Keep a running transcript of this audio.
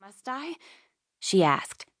Must I? She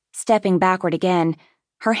asked, stepping backward again,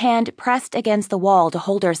 her hand pressed against the wall to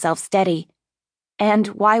hold herself steady. And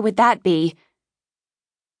why would that be?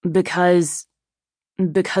 Because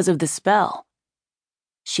of the spell.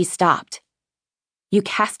 She stopped. You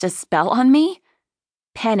cast a spell on me?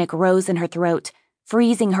 Panic rose in her throat,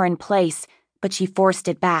 freezing her in place, but she forced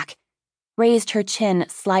it back, raised her chin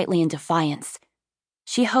slightly in defiance.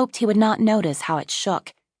 She hoped he would not notice how it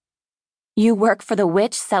shook. You work for the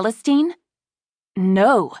witch Celestine?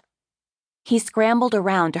 No. He scrambled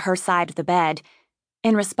around to her side of the bed.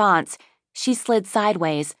 In response, she slid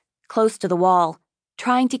sideways, close to the wall,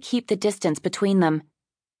 trying to keep the distance between them.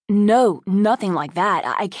 No, nothing like that.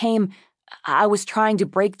 I was trying to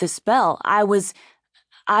break the spell. I was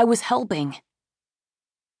helping.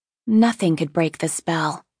 Nothing could break the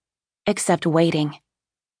spell, except waiting.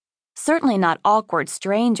 Certainly not awkward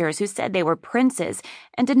strangers who said they were princes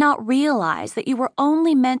and did not realize that you were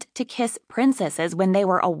only meant to kiss princesses when they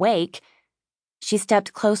were awake. She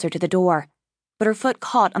stepped closer to the door, but her foot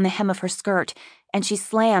caught on the hem of her skirt, and she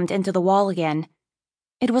slammed into the wall again.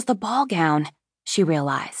 It was the ball gown, she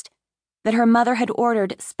realized, that her mother had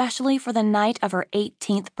ordered specially for the night of her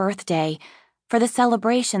 18th birthday, for the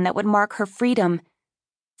celebration that would mark her freedom.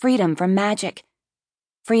 Freedom from magic.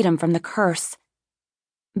 Freedom from the curse.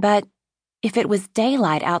 But if it was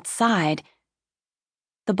daylight outside...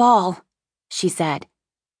 The ball, she said.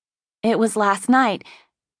 It was last night.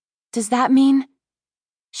 Does that mean...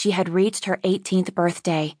 She had reached her 18th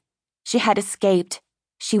birthday. She had escaped.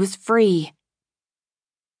 She was free.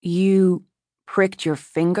 You pricked your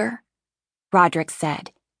finger? Roderick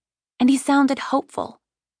said, and he sounded hopeful,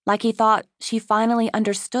 like he thought she finally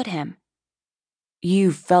understood him.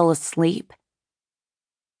 You fell asleep?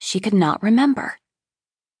 She could not remember.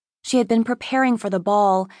 She had been preparing for the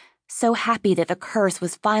ball, so happy that the curse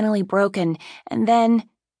was finally broken, and then...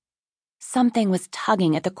 Something was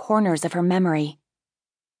tugging at the corners of her memory.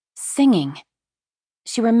 Singing.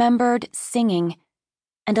 She remembered singing,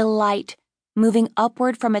 and a light moving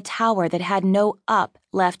upward from a tower that had no up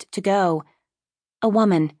left to go. A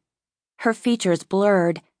woman, her features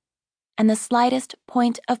blurred, and the slightest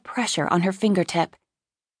point of pressure on her fingertip.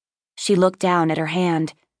 She looked down at her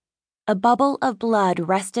hand. A bubble of blood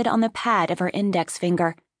rested on the pad of her index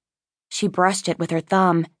finger. She brushed it with her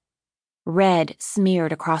thumb. Red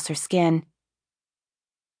smeared across her skin.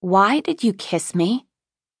 Why did you kiss me?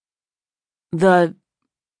 The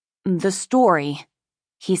story,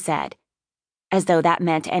 he said, as though that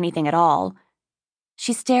meant anything at all.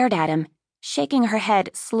 She stared at him, shaking her head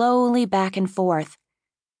slowly back and forth.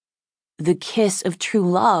 The kiss of true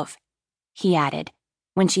love, he added,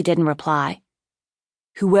 when she didn't reply.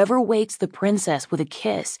 Whoever wakes the princess with a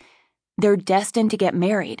kiss, they're destined to get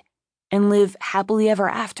married and live happily ever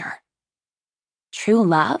after. True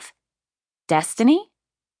love? Destiny?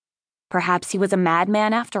 Perhaps he was a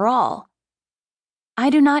madman after all. I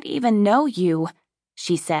do not even know you,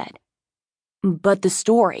 she said. But the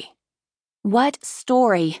story. What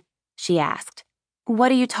story? She asked.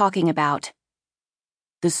 What are you talking about?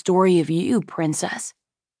 The story of you, princess,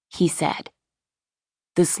 he said.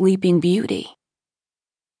 The Sleeping Beauty.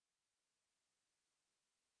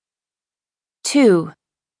 2.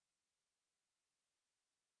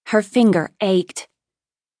 Her finger ached.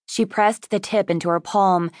 She pressed the tip into her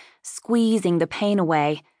palm, squeezing the pain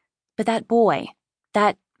away. But that boy,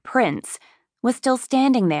 that prince, was still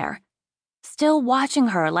standing there, still watching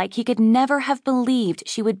her like he could never have believed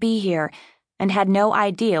she would be here and had no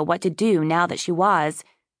idea what to do now that she was.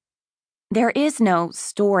 There is no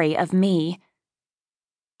story of me.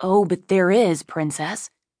 Oh, but there is, princess.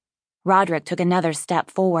 Roderick took another step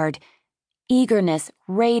forward. Eagerness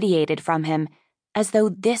radiated from him, as though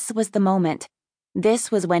this was the moment.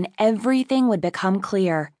 This was when everything would become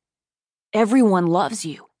clear. Everyone loves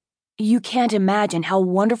you. You can't imagine how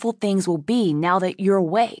wonderful things will be now that you're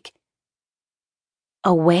awake.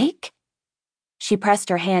 Awake? She pressed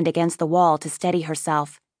her hand against the wall to steady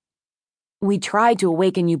herself. We tried to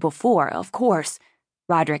awaken you before, of course,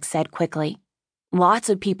 Roderick said quickly. Lots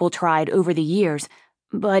of people tried over the years,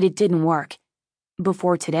 but it didn't work.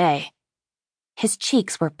 Before today. His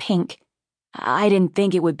cheeks were pink. I didn't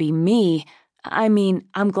think it would be me. I mean,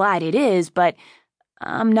 I'm glad it is, but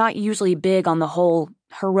I'm not usually big on the whole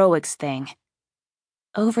heroics thing.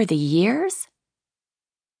 Over the years?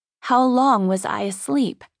 How long was I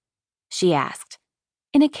asleep? She asked,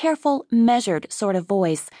 in a careful, measured sort of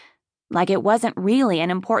voice, like it wasn't really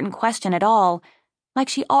an important question at all, like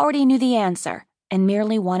she already knew the answer and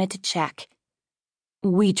merely wanted to check.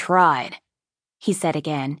 We tried, he said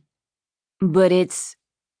again. But it's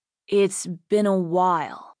been a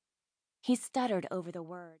while. He stuttered over the word.